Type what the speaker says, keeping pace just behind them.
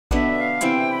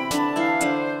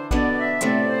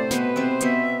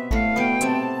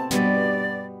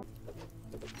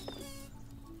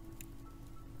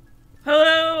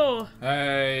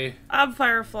I'm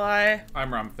Firefly. I'm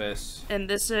Rumpus. And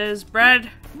this is Bread.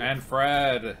 And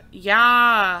Fred.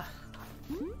 Yeah.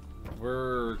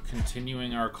 We're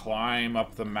continuing our climb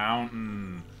up the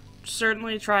mountain.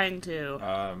 Certainly trying to.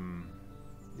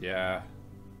 Yeah.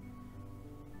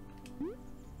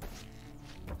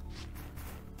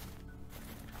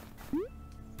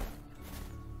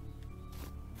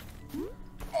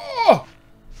 Oh!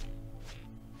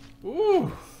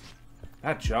 Ooh!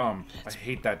 That jump. I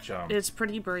hate that jump. It's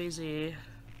pretty breezy.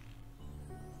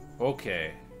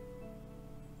 Okay.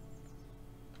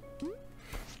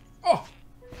 Oh!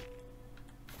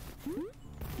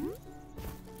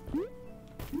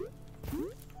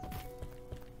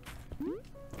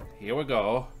 Here we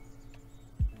go.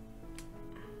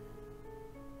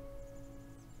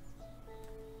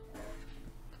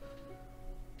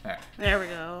 There we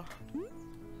go.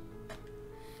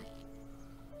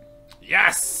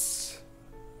 Yes!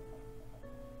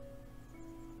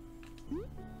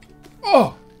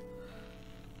 Oh!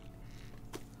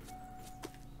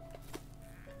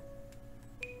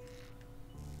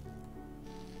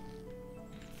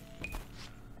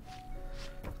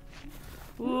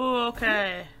 Ooh,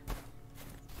 okay.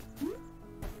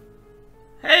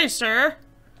 Hey, sir.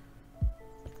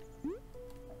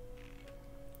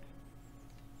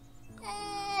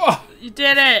 Oh! You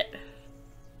did it.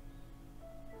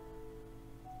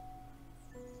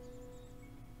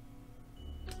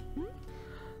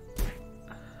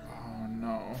 Oh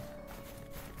no.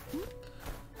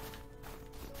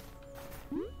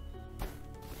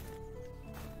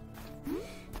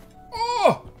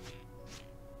 Oh!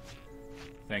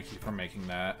 Thank you for making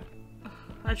that.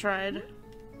 I tried. You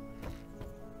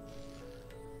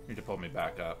need to pull me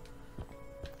back up.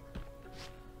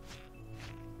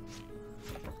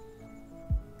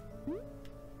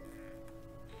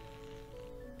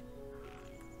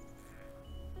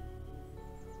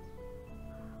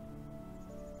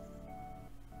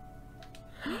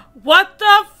 What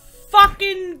the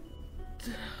fucking...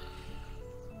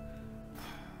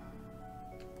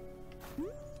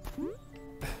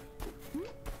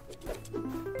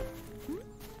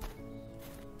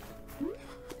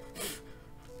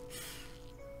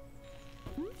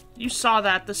 You saw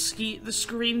that, the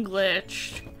screen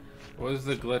glitched. What does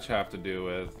the glitch have to do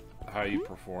with how you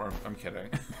perform? I'm kidding.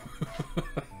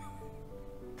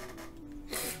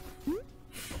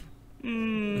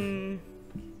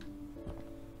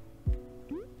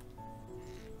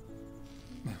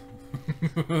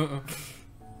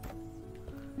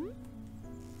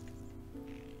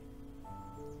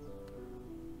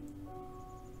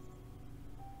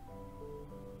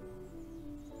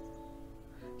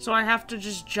 So I have to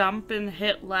just jump and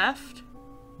hit left?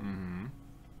 Mm-hmm.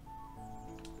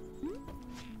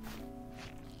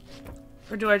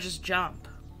 Or do I just jump?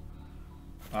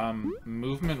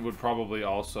 Movement would probably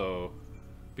also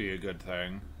be a good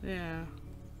thing. Yeah.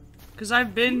 Because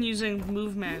I've been using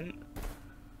movement.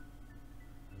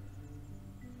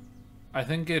 I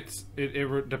think it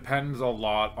depends a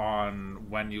lot on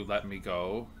when you let me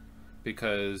go,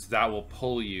 because that will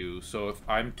pull you. So if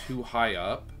I'm too high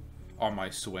up on my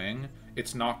swing,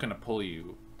 it's not going to pull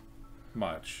you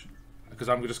much, because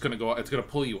I'm just going to go, it's going to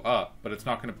pull you up, but it's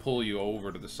not going to pull you over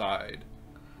to the side.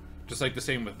 Just like the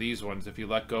same with these ones. If you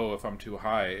let go, if I'm too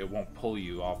high, it won't pull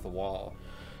you off the wall.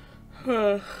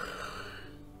 So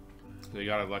you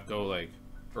gotta let go like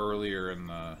earlier in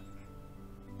the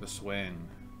swing.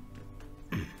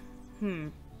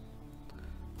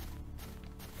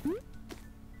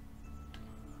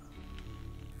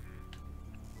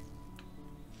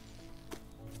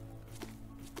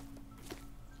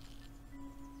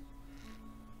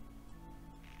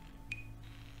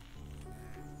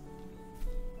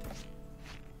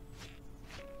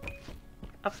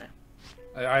 Okay.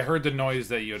 I heard the noise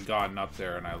that you had gotten up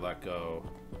there, and I let go.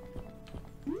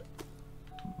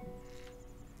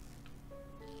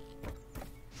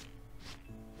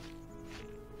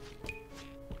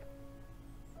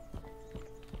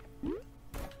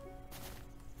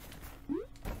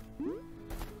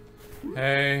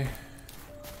 Hey.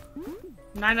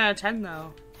 9 out of 10,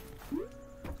 though.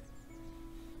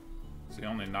 It's the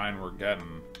only 9 we're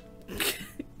getting.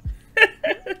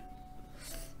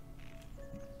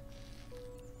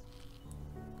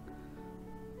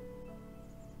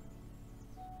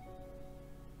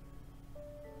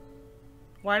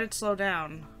 Why did it slow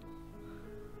down?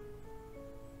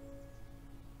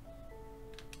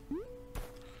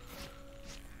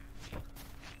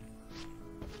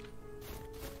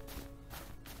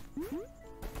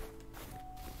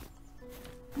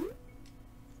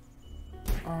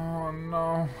 Oh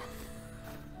no.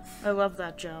 I love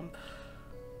that jump.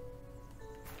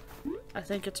 I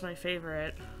think it's my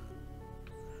favorite.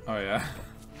 Oh, yeah?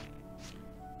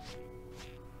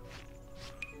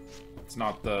 It's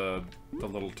not the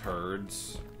little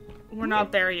turds. We're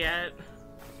not there yet.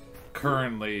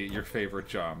 Currently, your favorite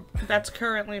jump. That's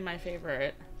currently my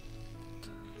favorite.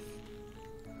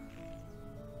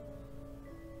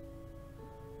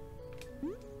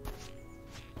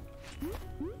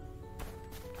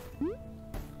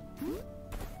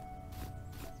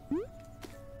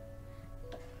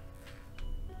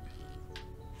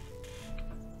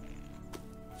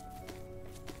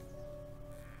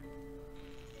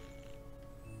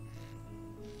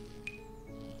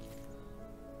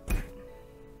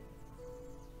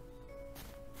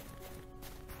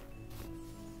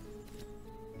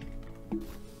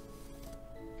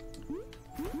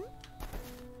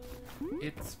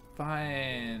 It's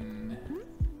fine.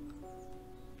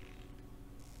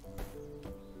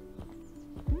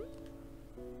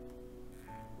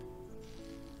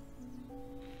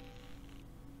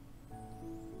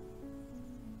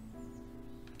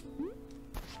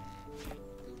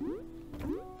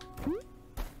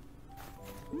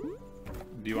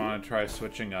 Do you want to try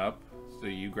switching up? So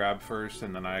you grab first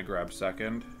and then I grab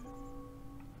second?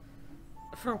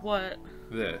 For what?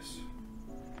 This.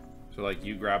 So, like,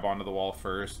 you grab onto the wall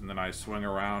first, and then I swing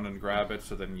around and grab it,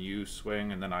 so then you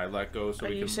swing, and then I let go, so Are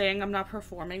you saying I'm not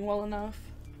performing well enough?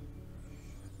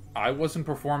 I wasn't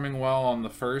performing well on the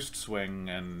first swing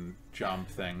and jump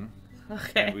thing.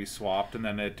 Okay. And we swapped, and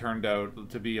then it turned out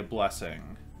to be a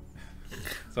blessing.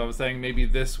 So I was saying maybe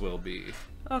this will be.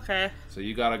 Okay. So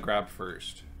you gotta grab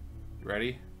first.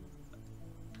 Ready?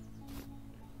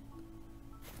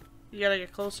 You gotta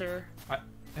get closer.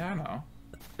 Yeah, I know.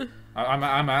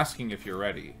 I'm asking if you're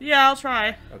ready. Yeah, I'll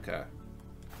try. Okay.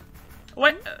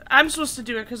 What? I'm supposed to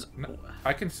do it because... No,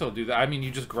 I can still do that. I mean, you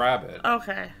just grab it.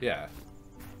 Okay. Yeah.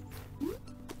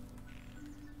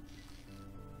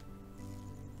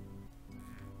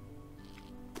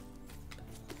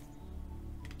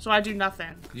 So I do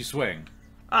nothing. You swing.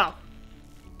 Oh.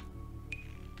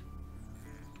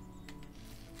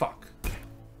 Fuck.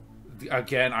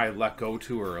 Again, I let go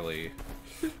too early.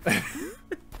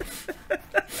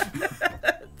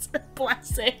 It's a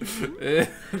blessing. It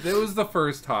was the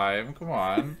first time. Come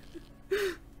on.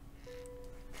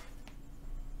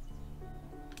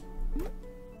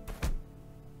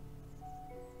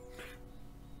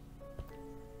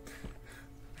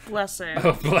 Blessing.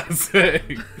 Oh,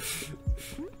 blessing.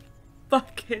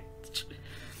 Fuck it.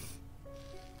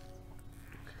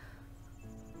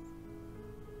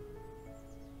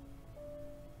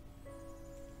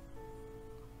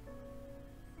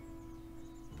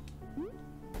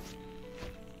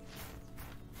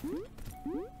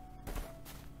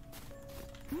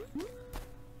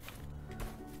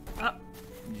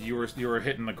 You were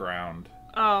hitting the ground.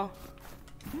 Oh.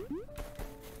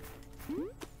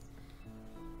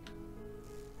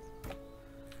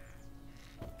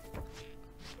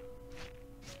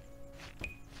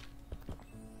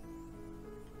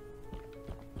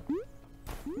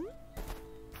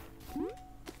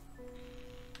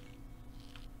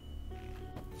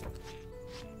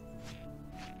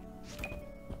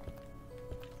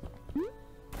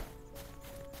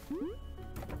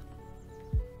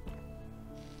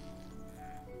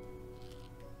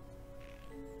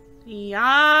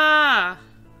 Yeah.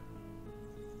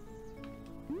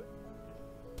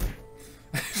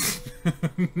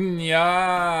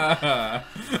 Yeah.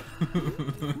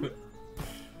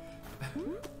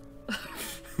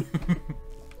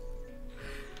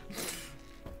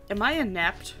 Am I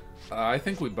inept? I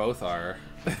think we both are.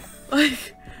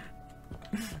 Like,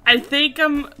 I think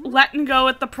I'm letting go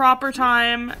at the proper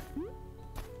time,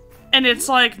 and it's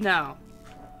like, no.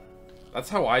 That's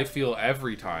how I feel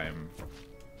every time.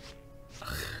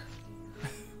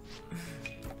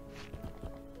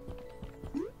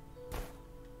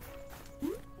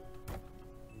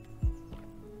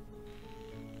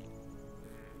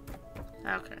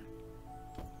 Okay.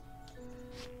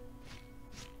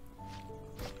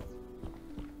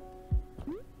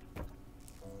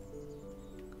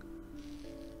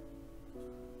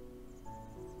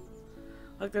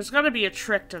 Like, there's gotta be a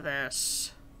trick to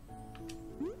this.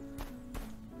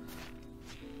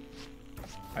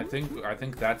 I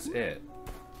think that's it.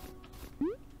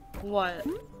 What?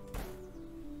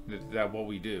 That what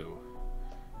we do.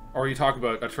 Or you talk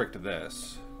about a trick to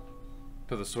this.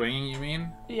 To the swinging, you mean?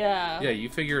 Yeah. Yeah, you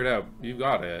figure it out. You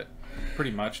got it.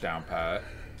 Pretty much down pat.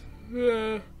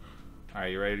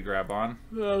 Alright, you ready to grab on?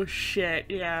 Oh shit,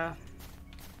 yeah.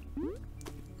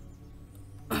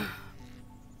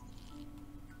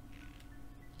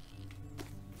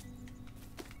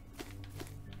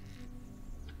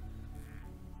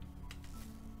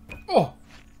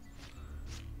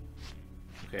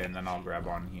 Okay, and then I'll grab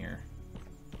on here.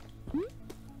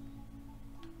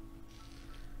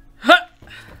 Huh!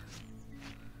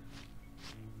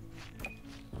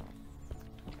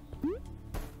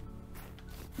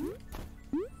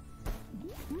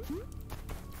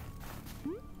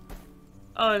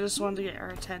 Oh, I just wanted to get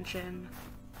our attention.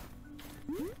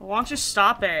 Well, why don't you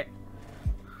stop it?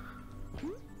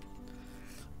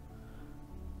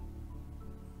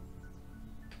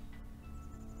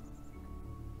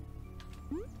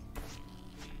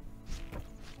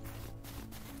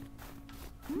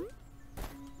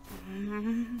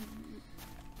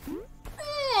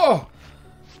 Oh!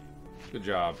 Good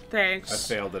job. Thanks. I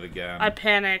failed it again. I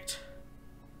panicked.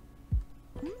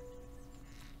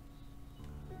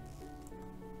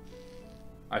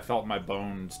 I felt my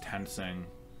bones tensing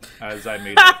as I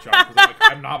made that jump. 'Cause I'm like,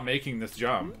 I'm not making this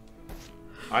jump.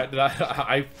 I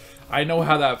know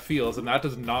how that feels, and that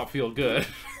does not feel good.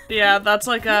 Yeah, that's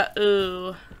like a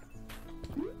ooh.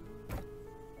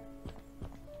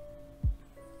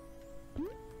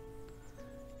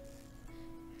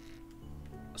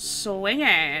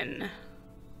 Swinging.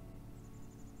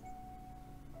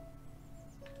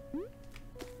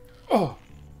 Oh!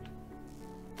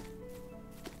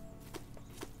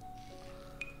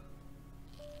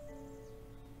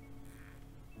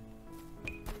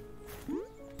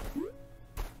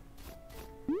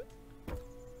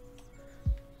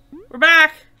 We're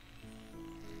back!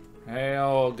 Hey,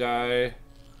 old guy.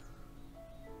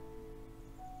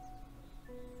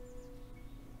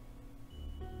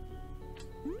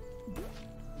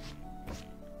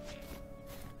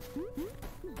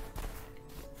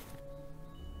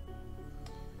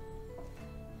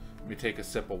 Let me take a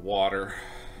sip of water.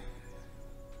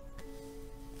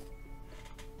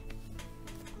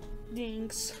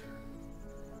 Thanks.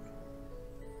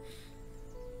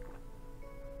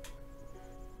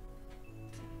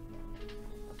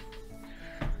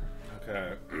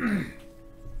 Okay.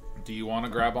 Do you want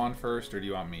to grab on first, or do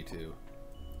you want me to?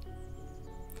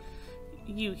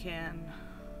 You can.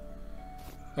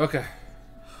 Okay.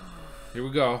 Here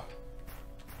we go.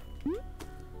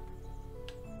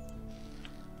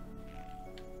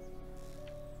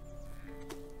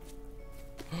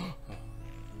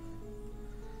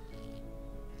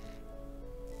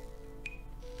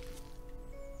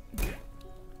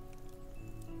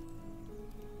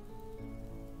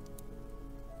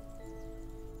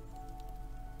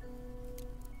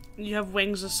 You have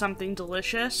wings of something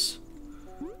delicious?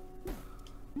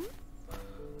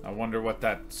 I wonder what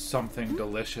that something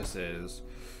delicious is.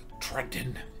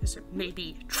 Trenton. Is it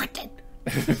maybe Trenton?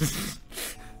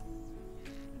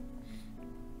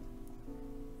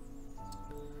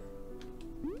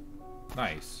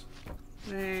 Nice.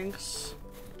 Thanks.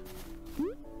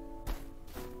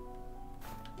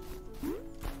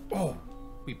 Oh,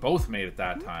 we both made it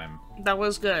that time. That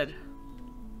was good.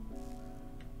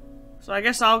 So I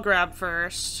guess I'll grab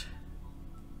first.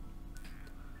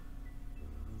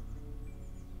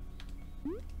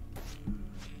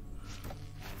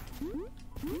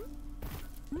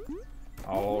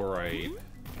 All right.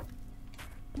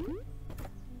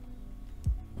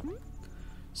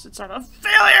 Since I'm a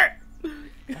failure!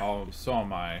 Oh, so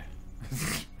am I.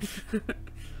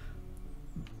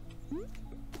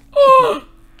 Oh!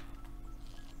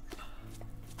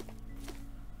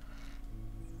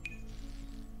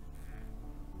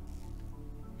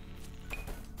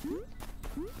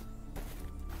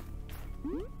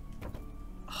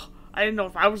 I didn't know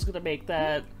if I was gonna make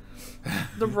that.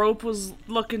 The rope was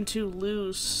looking too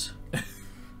loose.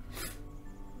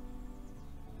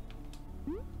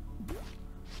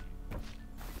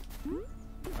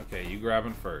 Okay, you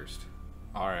grabbing first.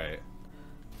 Alright.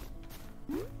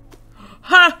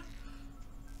 Ha!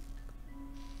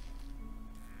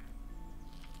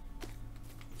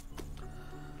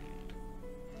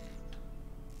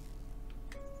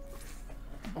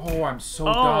 Oh, I'm so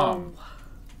dumb.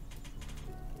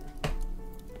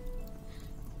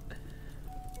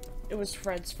 It was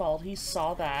Fred's fault. He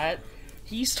saw that.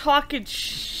 He's talking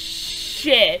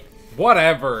shit.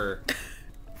 Whatever.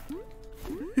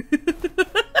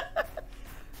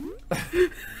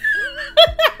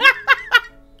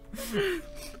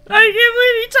 I can't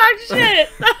believe he talked shit.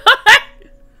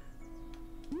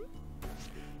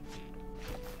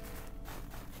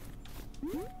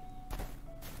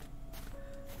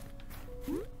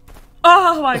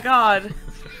 Oh my god.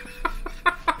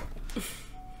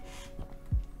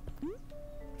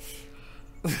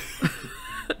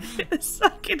 This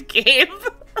fucking game.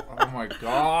 Oh my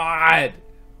god.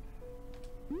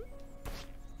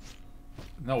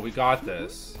 No, we got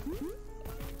this.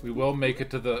 We will make it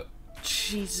to the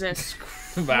Jesus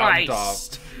mountaintop.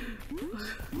 Christ.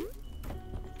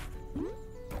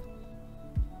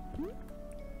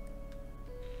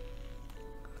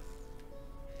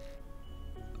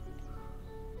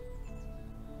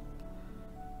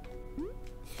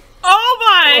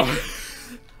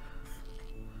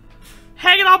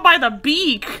 on by the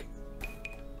beak.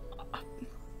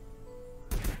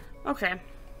 Okay.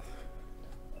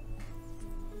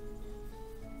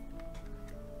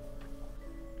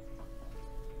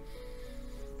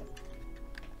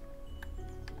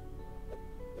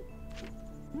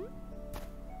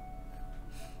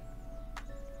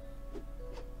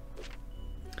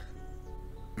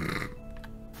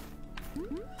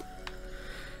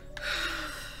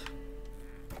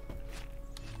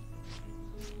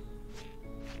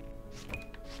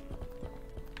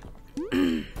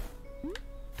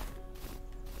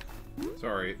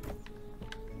 Sorry.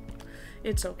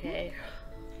 It's okay.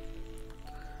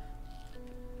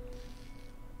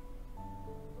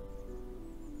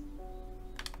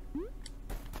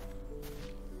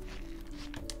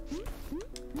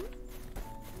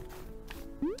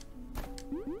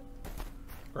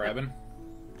 Grabbing?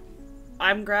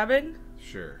 I'm grabbing?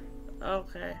 Sure.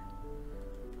 Okay.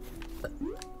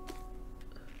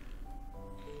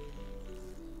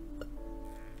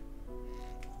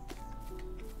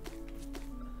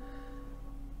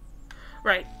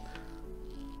 Right.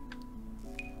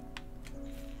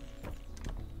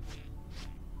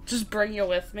 Just bring you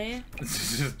with me.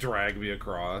 Just drag me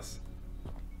across.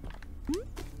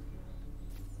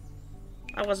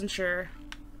 I wasn't sure.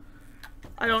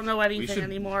 I don't know anything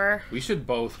anymore. We should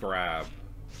both grab.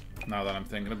 Now that I'm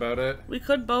thinking about it. We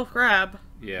could both grab.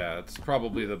 Yeah, it's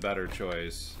probably the better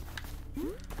choice.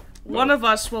 One of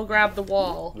us will grab the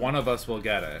wall. One of us will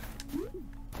get it.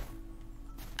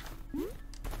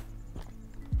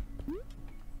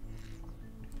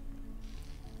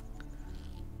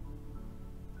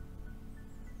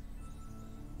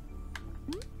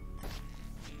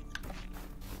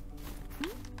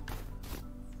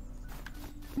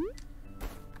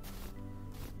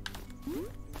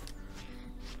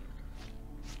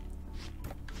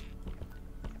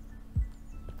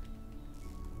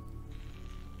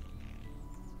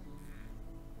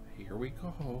 Here we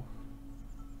go.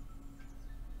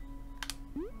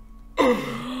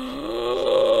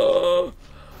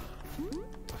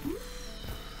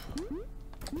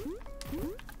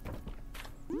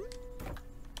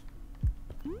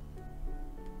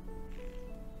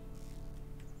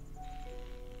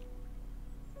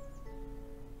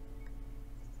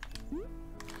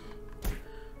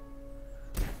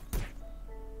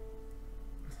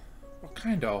 What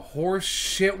kind of horse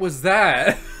shit was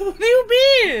that? What do you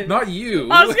mean? Not you.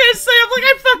 I was gonna say, I'm like,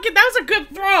 that was a good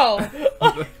throw.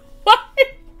 What?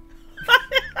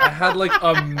 I had like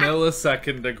a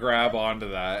millisecond to grab onto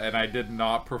that, and I did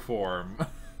not perform.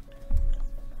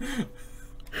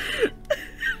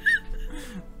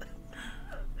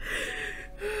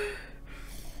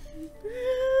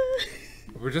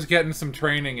 We're just getting some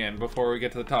training in before we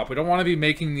get to the top. We don't want to be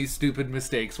making these stupid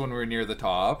mistakes when we're near the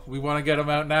top. We want to get them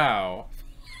out now.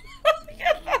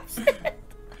 Yeah, that's it.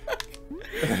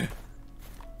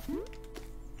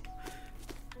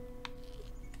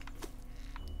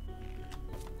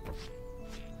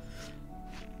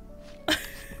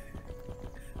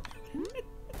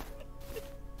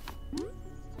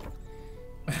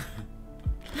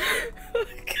 What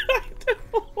kind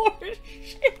of horse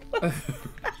shit was that?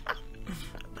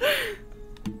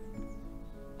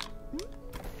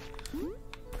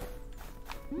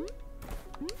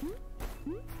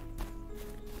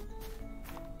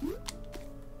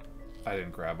 I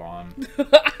didn't grab on.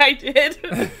 I did.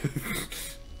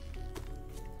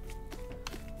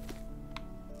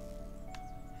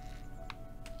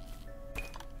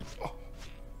 Oh,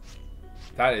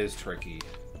 that is tricky.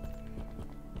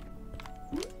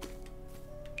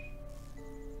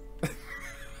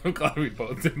 I'm glad we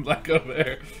both didn't let go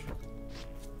there.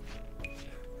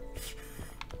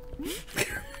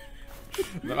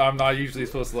 No, I'm not usually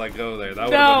supposed to let go there. That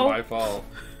would have been my fault.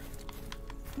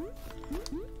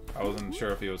 I wasn't sure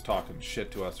if he was talking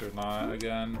shit to us or not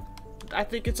again. I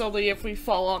think it's only if we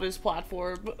fall on his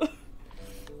platform.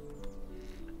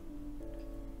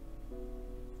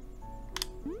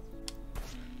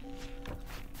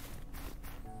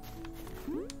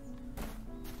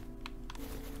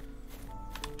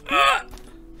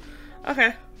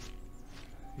 Okay.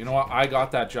 You know what? I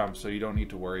got that jump, so you don't need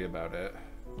to worry about it.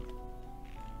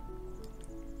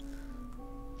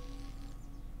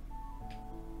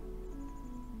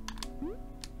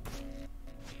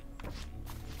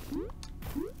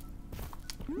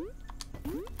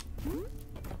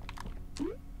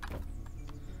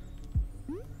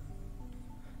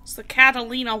 It's the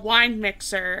Catalina wine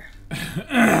mixer.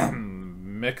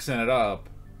 Mixing it up.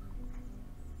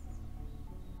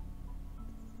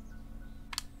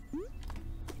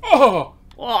 Oh!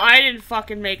 Well, I didn't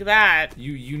fucking make that.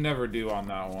 You never do on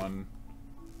that one.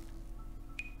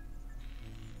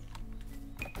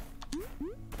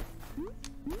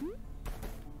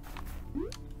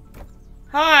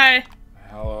 Hi.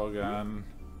 Hello again.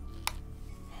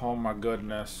 Oh my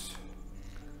goodness.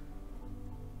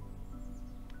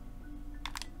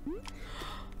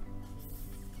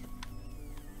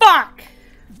 Fuck!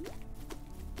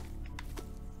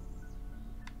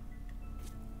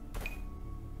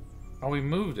 Oh, we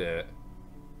moved it.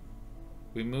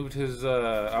 We moved his,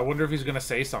 I wonder if he's gonna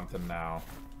say something now.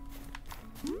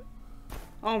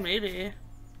 Oh, maybe.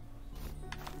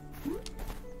 Oh,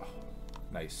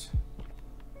 nice.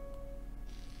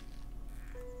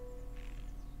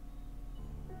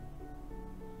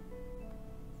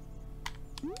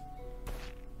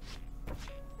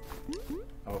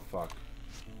 Oh, fuck.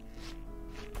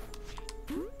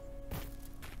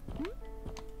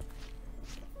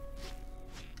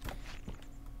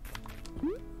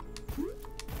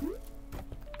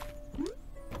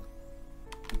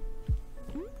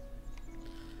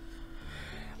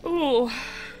 Ooh.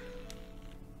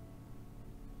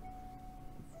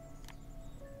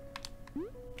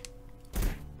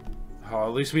 Oh,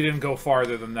 at least we didn't go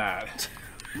farther than that.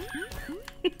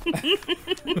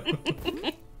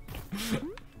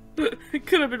 It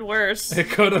could have been worse. It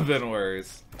could have been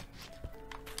worse.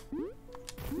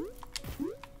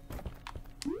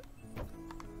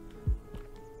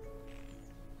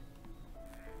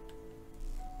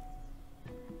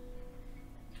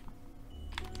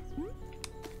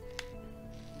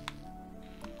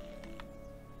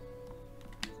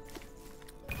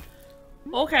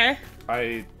 Okay.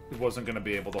 I wasn't going to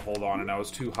be able to hold on, and I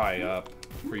was too high up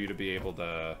for you to be able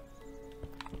to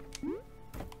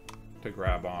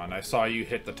grab on. I saw you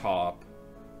hit the top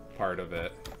part of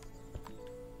it.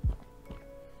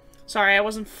 Sorry, I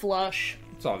wasn't flush.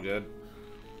 It's all good.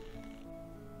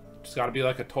 Just gotta be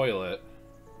like a toilet.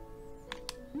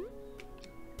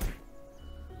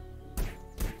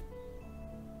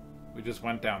 We just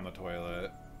went down the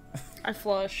toilet. I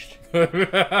flushed.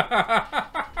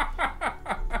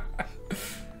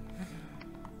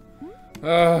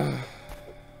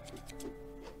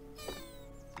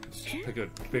 Just pick a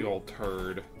big old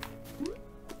turd.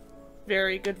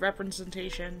 Very good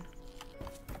representation.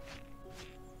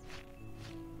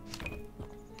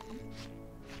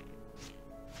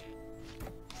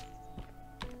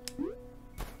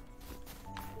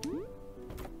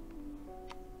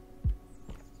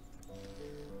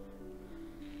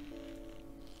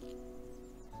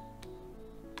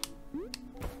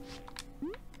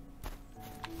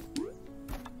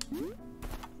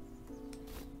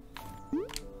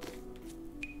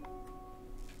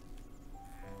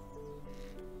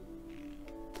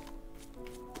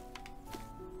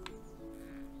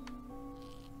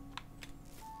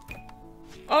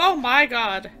 Oh my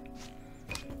god.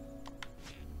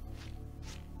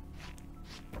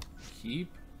 Keep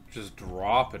just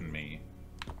dropping me.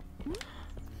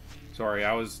 Sorry,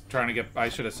 I was trying to get... I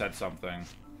should have said something.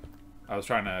 I was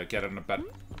trying to get in a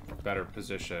better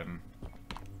position.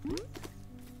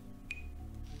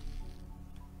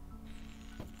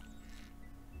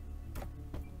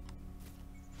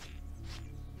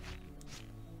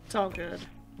 It's all good.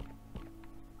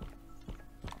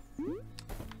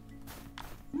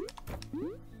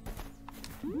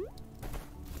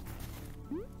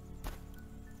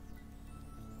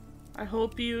 I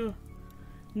hope you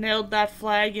nailed that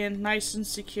flag in nice and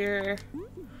secure.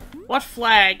 What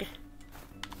flag?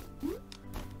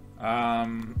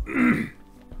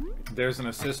 There's an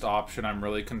assist option I'm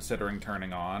really considering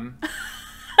turning on.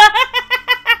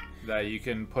 That you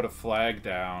can put a flag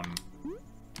down,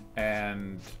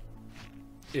 and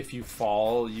if you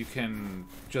fall, you can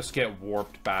just get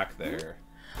warped back there.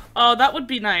 Oh, that would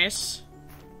be nice.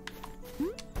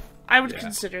 I would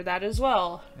consider that as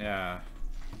well. Yeah.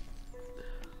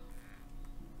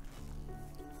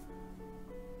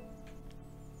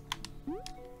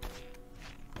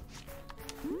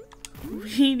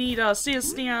 We need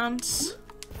assistance.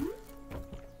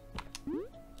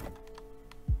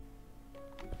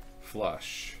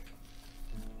 Flush.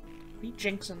 Are you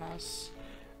jinxing us?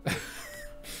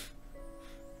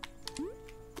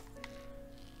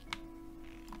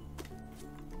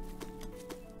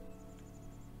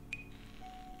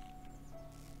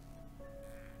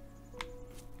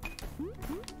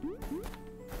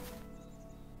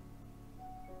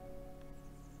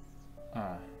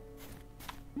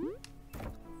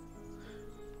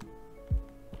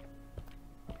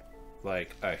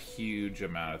 Like a huge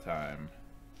amount of time.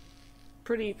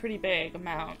 Pretty big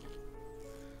amount.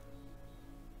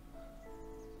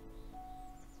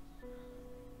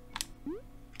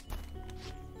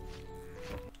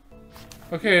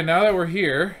 Okay, now that we're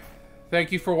here,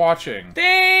 Thank you for watching.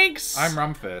 Thanks! I'm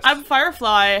Rumfist. I'm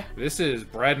Firefly. This is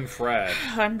Bread and Fred.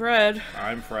 I'm Bread.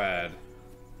 I'm Fred.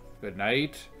 Good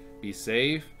night, be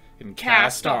safe, and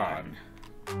Cast cast on.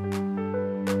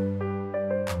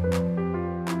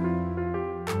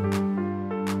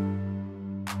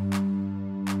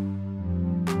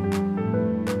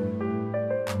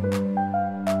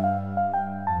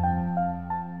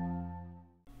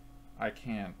 I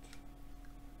can't.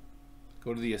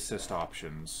 Go to the assist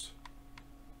options.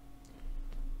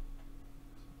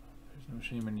 There's no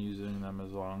shame in using them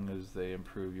as long as they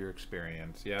improve your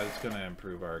experience. Yeah, it's gonna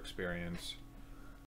improve our experience.